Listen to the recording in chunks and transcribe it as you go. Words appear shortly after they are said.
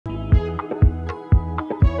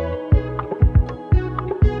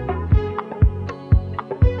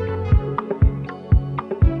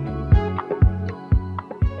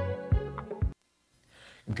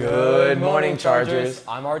morning, Chargers.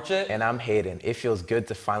 I'm Archit. And I'm Hayden. It feels good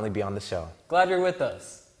to finally be on the show. Glad you're with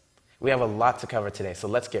us. We have a lot to cover today, so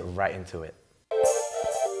let's get right into it.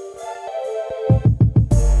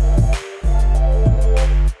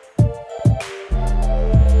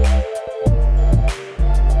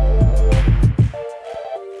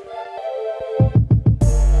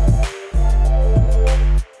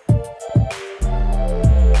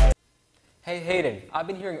 Hey Hayden, I've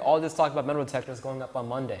been hearing all this talk about metal detectors going up on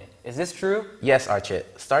Monday. Is this true? Yes, Archit.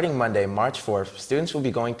 Starting Monday, March 4th, students will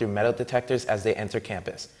be going through metal detectors as they enter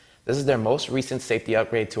campus. This is their most recent safety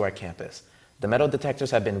upgrade to our campus. The metal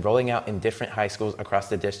detectors have been rolling out in different high schools across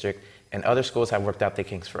the district, and other schools have worked out the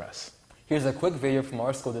kinks for us. Here's a quick video from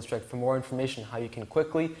our school district for more information how you can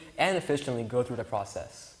quickly and efficiently go through the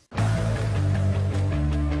process.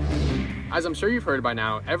 As I'm sure you've heard by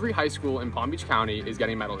now, every high school in Palm Beach County is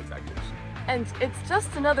getting metal detectors. And it's just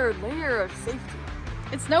another layer of safety.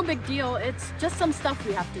 It's no big deal, it's just some stuff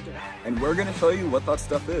we have to do. And we're gonna show you what that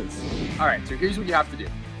stuff is. Alright, so here's what you have to do.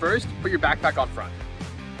 First, put your backpack on front.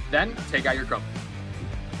 Then, take out your Chromebook.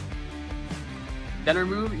 Then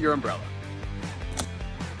remove your umbrella.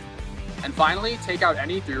 And finally, take out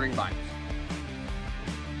any 3-ring binders.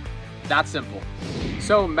 That's simple.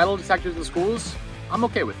 So, metal detectors in schools? I'm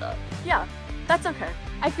okay with that. Yeah, that's okay.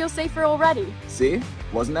 I feel safer already. See?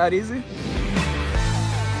 Wasn't that easy?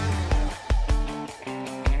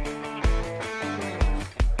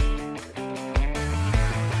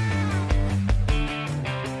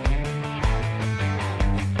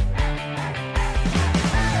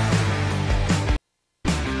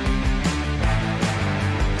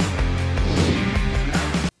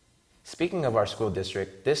 Speaking of our school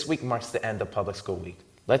district, this week marks the end of public school week.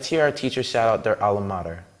 Let's hear our teachers shout out their alma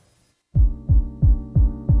mater.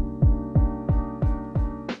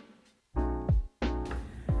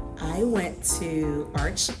 I went to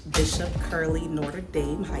Archbishop Curley Notre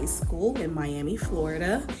Dame High School in Miami,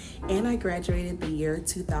 Florida, and I graduated the year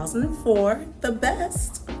 2004, the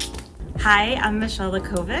best. Hi, I'm Michelle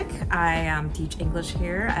Lakovic. I teach English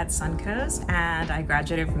here at Suncoast, and I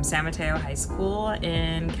graduated from San Mateo High School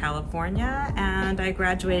in California, and I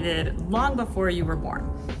graduated long before you were born.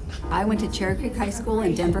 I went to Cherry Creek High School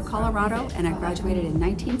in Denver, Colorado, and I graduated in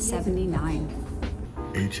 1979.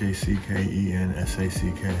 H-A-C-K-E-N-S-A-C-K.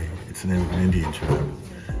 It's the name of an Indian tribe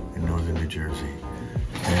in northern New Jersey.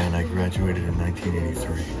 And I graduated in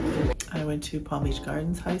 1983. I went to Palm Beach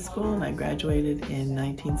Gardens High School and I graduated in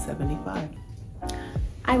 1975.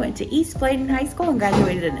 I went to East Bladen High School and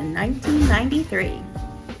graduated in 1993.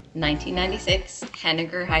 1996,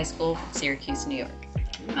 Henniger High School, Syracuse, New York.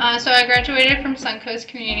 So I graduated from Suncoast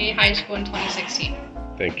Community High School in 2016.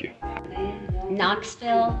 Thank you.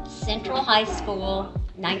 Knoxville Central High School,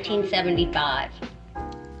 1975.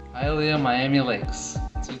 Hialeah, Miami Lakes,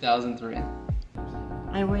 2003.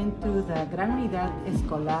 I went to the Gran Unidad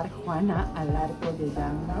Escolar Juana Alarco de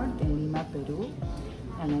Danmore in Lima, Peru,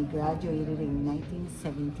 and I graduated in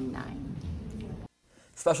 1979.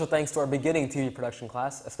 Special thanks to our beginning TV production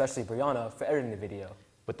class, especially Brianna, for editing the video.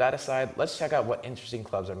 With that aside, let's check out what interesting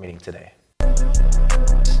clubs are meeting today.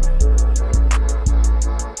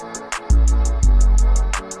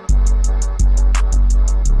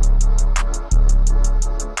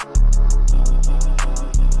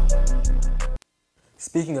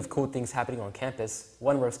 Speaking of cool things happening on campus,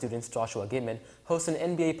 one of our students, Joshua Gitman, hosts an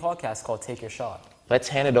NBA podcast called Take Your Shot. Let's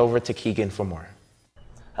hand it over to Keegan for more.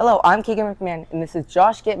 Hello, I'm Keegan McMahon, and this is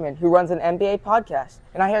Josh Gitman, who runs an NBA podcast.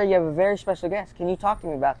 And I hear you have a very special guest. Can you talk to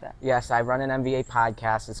me about that? Yes, I run an NBA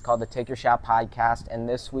podcast. It's called the Take Your Shot podcast. And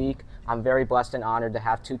this week, I'm very blessed and honored to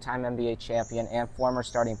have two-time NBA champion and former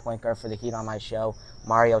starting point guard for the Heat on my show,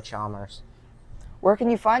 Mario Chalmers. Where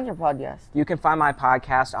can you find your podcast? You can find my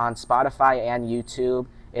podcast on Spotify and YouTube.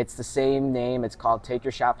 It's the same name. It's called Take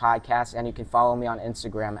Your Shot Podcast, and you can follow me on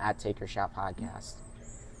Instagram at Take Your Shot Podcast.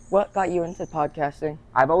 What got you into podcasting?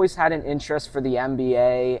 I've always had an interest for the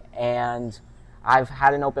NBA, and I've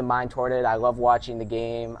had an open mind toward it. I love watching the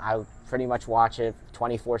game. I pretty much watch it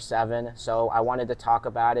 24/7, so I wanted to talk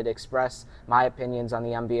about it, express my opinions on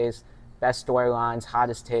the NBA's best storylines,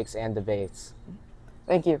 hottest takes, and debates.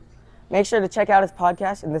 Thank you. Make sure to check out his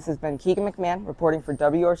podcast, and this has been Keegan McMahon reporting for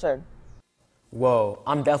Wrsn. Whoa,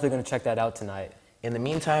 I'm definitely going to check that out tonight. In the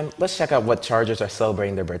meantime, let's check out what Chargers are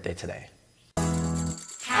celebrating their birthday today.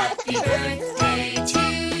 Happy birthday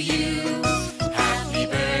to you. Happy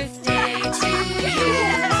birthday to you.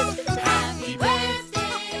 Happy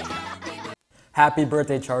birthday. Happy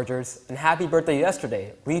birthday, Chargers, and happy birthday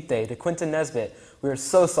yesterday, Leap Day, to Quentin Nesbitt. We are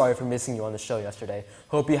so sorry for missing you on the show yesterday.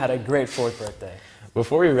 Hope you had a great 4th birthday.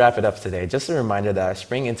 Before we wrap it up today, just a reminder that our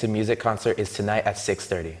Spring Into Music concert is tonight at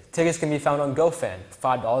 6:30. Tickets can be found on GoFan,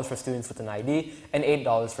 $5 for students with an ID and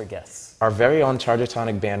 $8 for guests. Our very own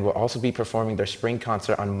Chargertonic Band will also be performing their spring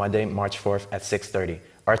concert on Monday, March 4th at 6:30.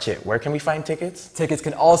 Archit, where can we find tickets? Tickets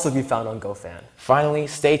can also be found on GoFan. Finally,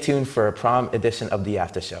 stay tuned for a prom edition of the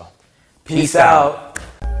After Show. Peace out.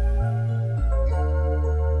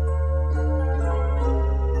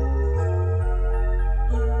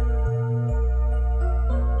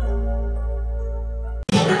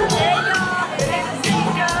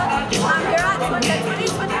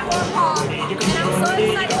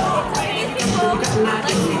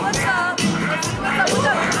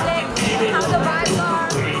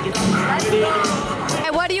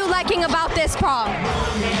 About this prom?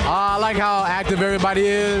 I like how active everybody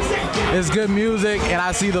is. It's good music, and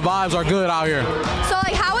I see the vibes are good out here. So,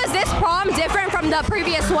 like, how is this prom different from the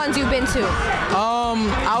previous ones you've been to?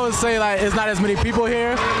 I would say like it's not as many people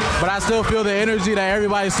here, but I still feel the energy that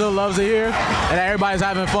everybody still loves it here, and that everybody's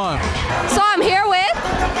having fun. So I'm here with.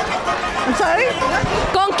 I'm sorry.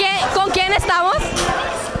 ¿Con quién estamos?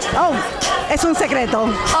 Oh, es un secreto.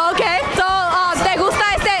 Okay. So, ¿te gusta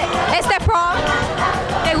este prom?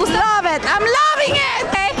 ¿Te gusta? Love it. I'm loving it.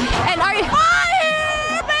 Okay. And are you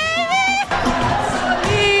fire, baby?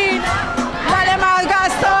 Dale más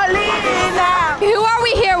gasolina. Who are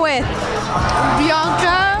we here with?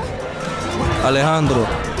 Bianca. Alejandro.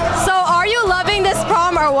 So, are you loving this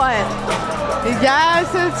prom or what?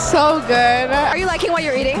 Yes, it's so good. Are you liking what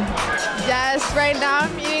you're eating? Yes, right now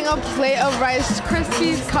I'm eating a plate of Rice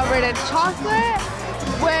Krispies covered in chocolate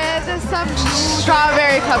with some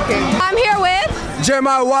strawberry cupcakes. I'm here with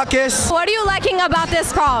Jeremiah Watkins. What are you liking about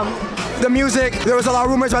this prom? The music. There was a lot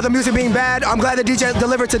of rumors about the music being bad. I'm glad the DJ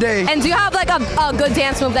delivered today. And do you have like a good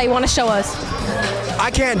dance move that you want to show us?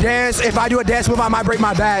 I can't dance. If I do a dance move, I might break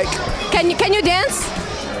my back. Can you dance?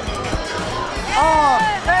 Oh,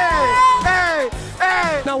 hey.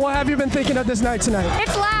 Now, what have you been thinking of this night tonight?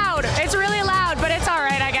 It's loud. It's really loud, but it's all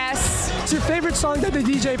right, I guess. What's your favorite song that the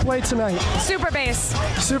DJ played tonight? Super Bass.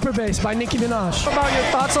 Super Bass by Nicki Minaj. What about your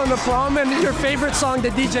thoughts on the prom and your favorite song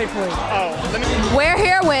the DJ played? We're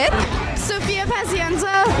here with Sofia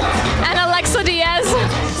Pacienza and Alexa Diaz.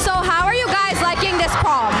 So how are you guys liking this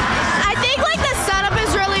prom? I think like the setup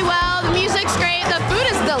is really well, the music's great, the food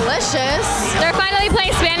is delicious. They're finally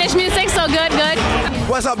playing Spanish music, so good.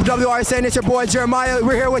 What's up, Wrsn? It's your boy Jeremiah.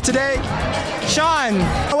 We're here with today Sean.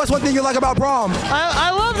 What's one thing you like about prom?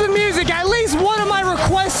 I love the music. At least one of my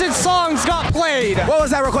requested songs got played. What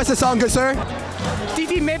was that requested song, good sir?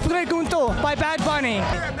 Titi Me Pregunto by Bad Bunny.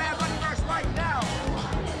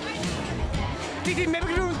 Titi Me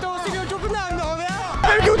Pregunto si yo chupo una novia. Me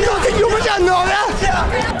pregunto si yo chupo una novia.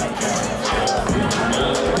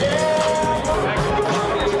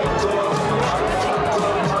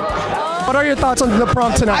 What are your thoughts on the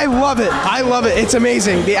prom tonight? I love it. It's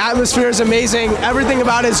amazing. The atmosphere is amazing. Everything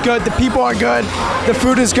about it is good. The people are good. The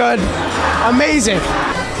food is good. Amazing.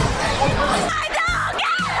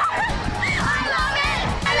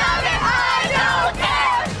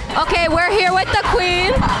 Okay, we're here with the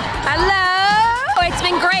queen. Hello. It's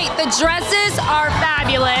been great. The dresses are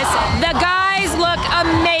fabulous. The guys look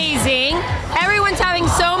amazing. Everyone's having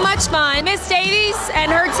so much fun. Miss Davies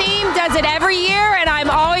and her team does it every year, and I'm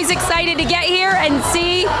always excited to get here and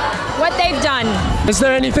see what they've done. Is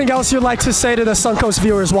there anything else you'd like to say to the Suncoast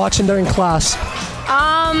viewers watching during class?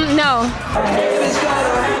 No.